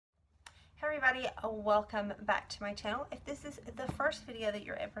everybody, welcome back to my channel. If this is the first video that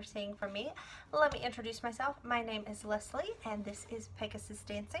you're ever seeing from me, let me introduce myself. My name is Leslie and this is Pegasus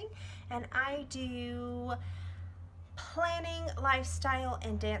Dancing, and I do planning, lifestyle,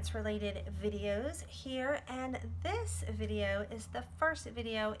 and dance related videos here, and this video is the first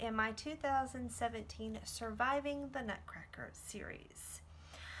video in my 2017 Surviving the Nutcracker series.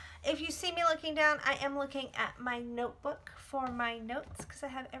 If you see me looking down, I am looking at my notebook for my notes because I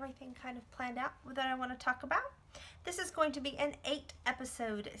have everything kind of planned out that I want to talk about. This is going to be an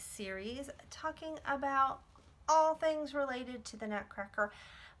 8-episode series talking about all things related to the Nutcracker,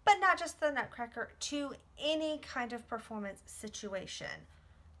 but not just the Nutcracker, to any kind of performance situation.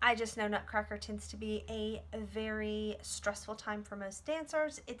 I just know Nutcracker tends to be a very stressful time for most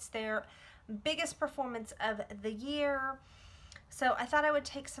dancers. It's their biggest performance of the year. So I thought I would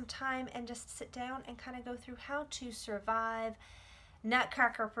take some time and just sit down and kind of go through how to survive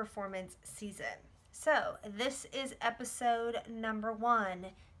Nutcracker performance season. So this is episode number 1,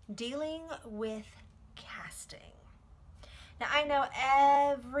 dealing with casting. Now I know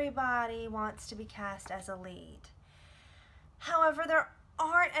everybody wants to be cast as a lead. However, there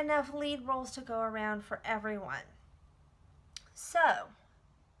aren't enough lead roles to go around for everyone. So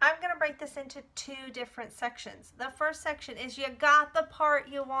I'm going to break this into 2 different sections. The first section is you got the part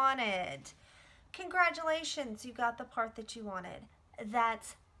you wanted. Congratulations, you got the part that you wanted.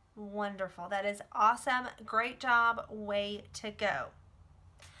 That's wonderful. That is awesome. Great job. Way to go.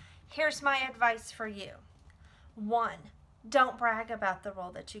 Here's my advice for you. 1, don't brag about the role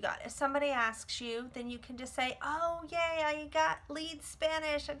that you got. If somebody asks you, then you can just say, oh, yay, I got lead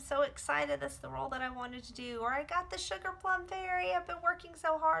Spanish. I'm so excited. That's the role that I wanted to do. Or I got the Sugar Plum Fairy. I've been working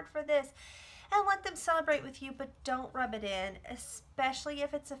so hard for this. And let them celebrate with you, but don't rub it in, especially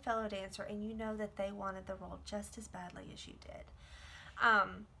if it's a fellow dancer and you know that they wanted the role just as badly as you did.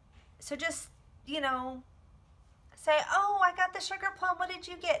 So just, say, oh, I got the Sugar Plum, what did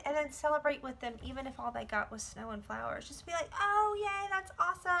you get? And then celebrate with them, even if all they got was snow and flowers. Just be like, oh, yay, that's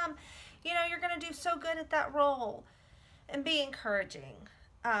awesome. You're going to do so good at that role. And be encouraging.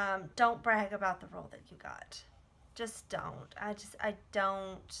 Don't brag about the role that you got. Just don't. I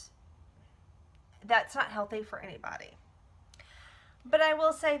don't. That's not healthy for anybody. But I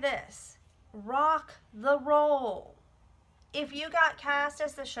will say this. Rock the role. If you got cast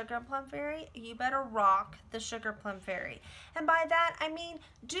as the Sugar Plum Fairy, you better rock the Sugar Plum Fairy. And by that, I mean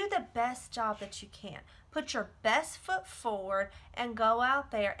do the best job that you can. Put your best foot forward and go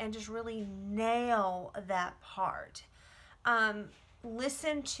out there and just really nail that part.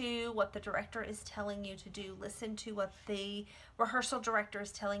 Listen to what the director is telling you to do. Listen to what the rehearsal director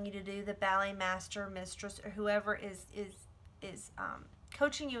is telling you to do, the ballet master, mistress, or whoever is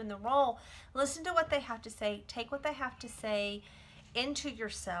coaching you in the role. Listen to what they have to say. Take what they have to say into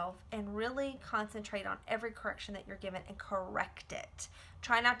yourself and really concentrate on every correction that you're given and correct it.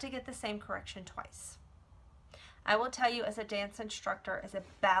 Try not to get the same correction twice. I will tell you, as a dance instructor, as a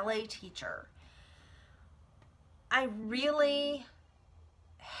ballet teacher, I really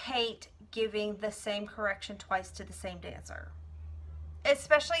hate giving the same correction twice to the same dancer,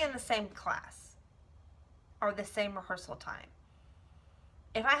 especially in the same class or the same rehearsal time.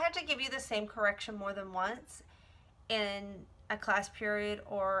 If I had to give you the same correction more than once in a class period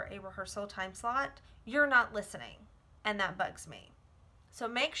or a rehearsal time slot, you're not listening, and that bugs me. So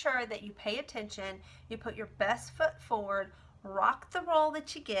make sure that you pay attention, you put your best foot forward, rock the role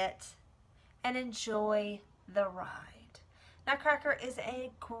that you get, and enjoy the ride. Nutcracker is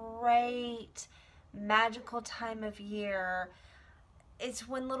a great, magical time of year. It's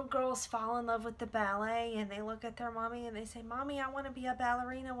when little girls fall in love with the ballet and they look at their mommy and they say, Mommy, I want to be a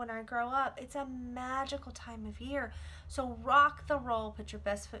ballerina when I grow up. It's a magical time of year. So rock the role, put your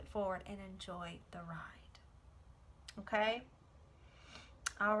best foot forward, and enjoy the ride. Okay?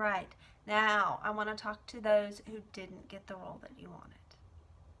 All right. Now, I want to talk to those who didn't get the role that you wanted.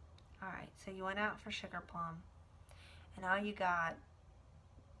 All right. So you went out for Sugar Plum and all you got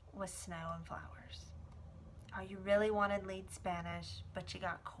was snow and flowers. Or you really wanted lead Spanish, but you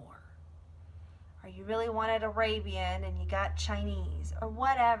got core. Or you really wanted Arabian and you got Chinese, or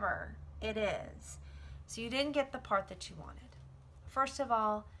whatever it is. So you didn't get the part that you wanted. First of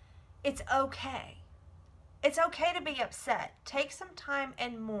all, it's okay. It's okay to be upset. Take some time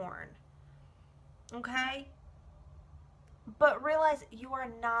and mourn. Okay? But realize you are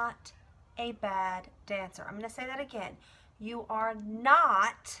not a bad dancer. I'm going to say that again. You are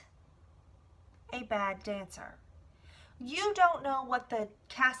not a bad dancer. You don't know what the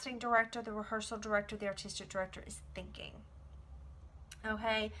casting director, the rehearsal director, the artistic director is thinking.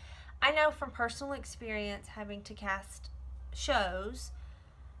 Okay? I know from personal experience having to cast shows,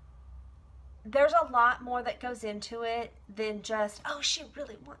 there's a lot more that goes into it than just, oh, she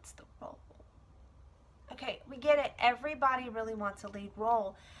really wants the role. Okay, we get it. Everybody really wants a lead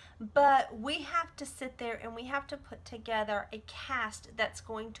role. But we have to sit there and we have to put together a cast that's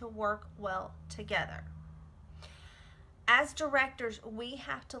going to work well together. As directors, we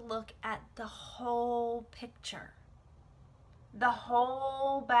have to look at the whole picture, the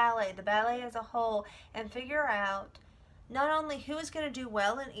whole ballet, the ballet as a whole, and figure out not only who is going to do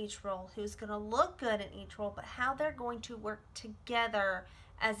well in each role, who's going to look good in each role, but how they're going to work together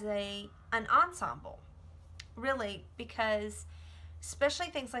as an ensemble. Really, because especially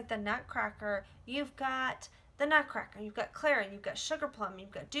things like the Nutcracker, you've got the Nutcracker, you've got Clara, you've got Sugar Plum,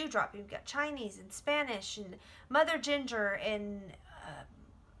 you've got Dewdrop, you've got Chinese and Spanish and Mother Ginger and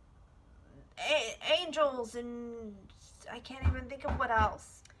Angels, and I can't even think of what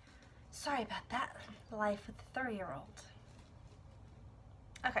else. Sorry about that. Life with the 30-year-old.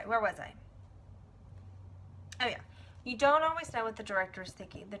 Okay, where was I? Oh yeah. You don't always know what the director is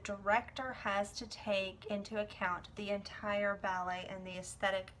thinking. The director has to take into account the entire ballet and the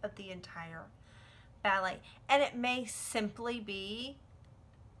aesthetic of the entire ballet. And it may simply be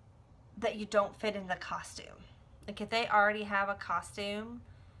that you don't fit in the costume. Like if they already have a costume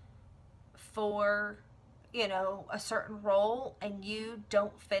for, you know, a certain role and you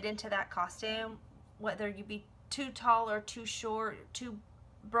don't fit into that costume, whether you be too tall or too short, too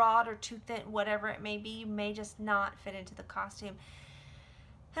broad or too thin, whatever it may be, you may just not fit into the costume.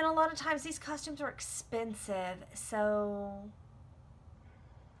 And a lot of times these costumes are expensive, so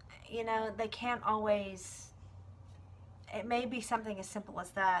you know, they can't always, it may be something as simple as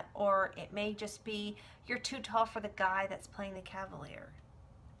that, or it may just be you're too tall for the guy that's playing the Cavalier,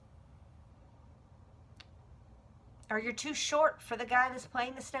 or you're too short for the guy that's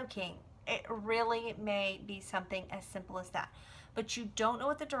playing the Snow King. It really may be something as simple as that. But you don't know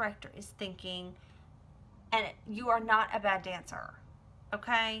what the director is thinking, and you are not a bad dancer,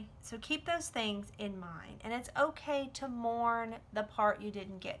 okay? So keep those things in mind. And it's okay to mourn the part you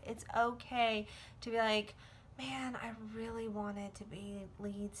didn't get. It's okay to be like, man, I really wanted to be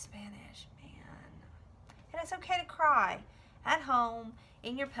lead Spanish, man. And it's okay to cry at home,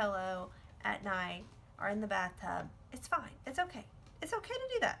 in your pillow, at night, or in the bathtub. It's fine. It's okay. It's okay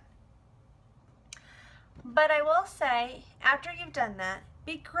to do that. But I will say, after you've done that,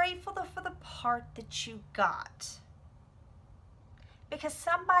 be grateful for the part that you got. Because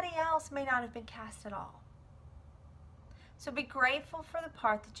somebody else may not have been cast at all. So be grateful for the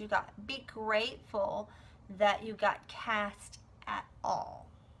part that you got. Be grateful that you got cast at all.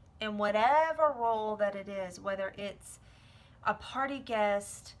 In whatever role that it is, whether it's a party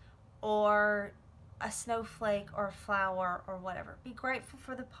guest or a snowflake or a flower or whatever. Be grateful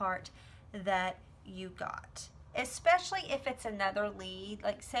for the part that you got, especially if it's another lead.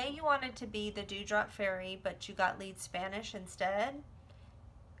 Like say you wanted to be the Dewdrop Fairy but you got lead Spanish instead.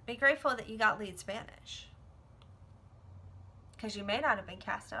 Be grateful that you got lead Spanish, because you may not have been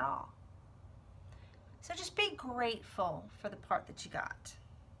cast at all. So just be grateful for the part that you got.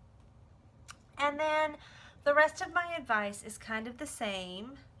 And then the rest of my advice is kind of the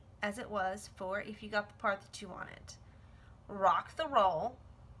same as it was for if you got the part that you wanted. Rock the role.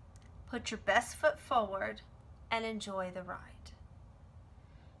 Put your best foot forward and enjoy the ride.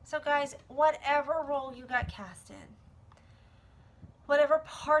 So guys, whatever role you got cast in, whatever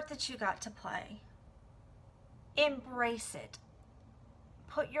part that you got to play, embrace it.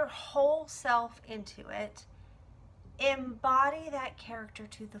 Put your whole self into it. Embody that character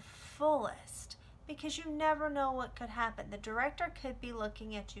to the fullest, because you never know what could happen. The director could be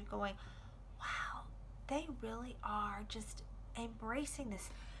looking at you going, wow, they really are just embracing this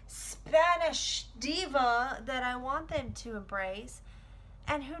Spanish diva that I want them to embrace.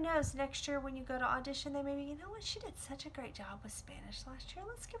 And who knows, next year when you go to audition, they may be, you know what, she did such a great job with Spanish last year.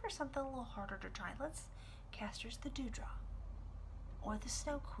 Let's give her something a little harder to try. Let's cast her as the Dewdrop or the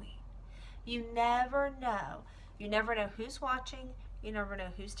Snow Queen. You never know. You never know who's watching. You never know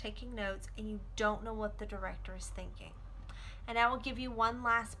who's taking notes. And you don't know what the director is thinking. And I will give you one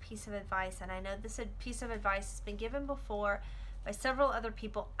last piece of advice. And I know this piece of advice has been given before by several other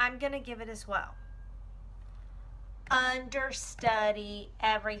people. I'm going to give it as well. Understudy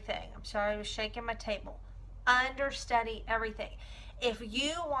everything. I'm sorry, I was shaking my table. Understudy everything. If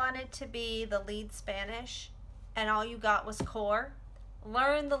you wanted to be the lead Spanish and all you got was core,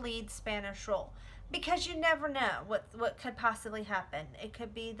 learn the lead Spanish role. Because you never know what could possibly happen. It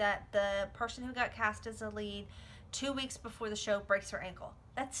could be that the person who got cast as a lead 2 weeks before the show breaks her ankle.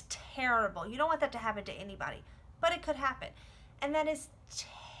 That's terrible. You don't want that to happen to anybody. But it could happen. And that is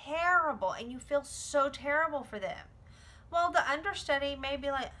terrible. And you feel so terrible for them. Well, the understudy may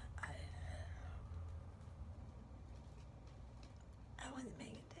be like,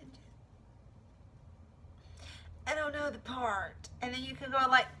 I don't know the part. And then you can go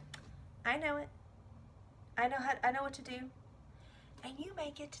like, I know it. I know what to do. And you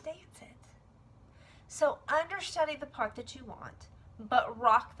may get to dance it. So understudy the part that you want, but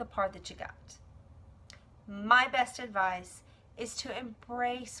rock the part that you got. My best advice is to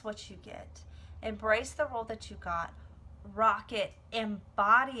embrace what you get. Embrace the role that you got. Rock it,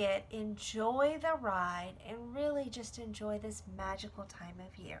 embody it, enjoy the ride, and really just enjoy this magical time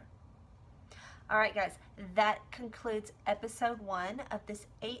of year. All right, guys, that concludes episode 1 of this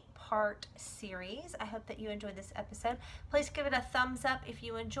 8-part series. I hope that you enjoyed this episode. Please give it a thumbs up if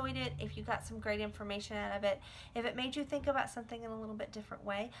you enjoyed it, if you got some great information out of it, if it made you think about something in a little bit different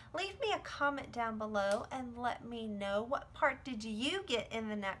way. Leave me a comment down below and let me know, what part did you get in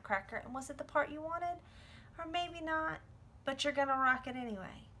the Nutcracker, and was it the part you wanted? Or maybe not, but you're gonna rock it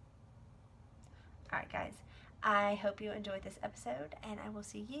anyway. All right, guys. I hope you enjoyed this episode, and I will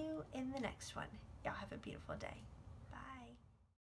see you in the next one. Y'all have a beautiful day. Bye.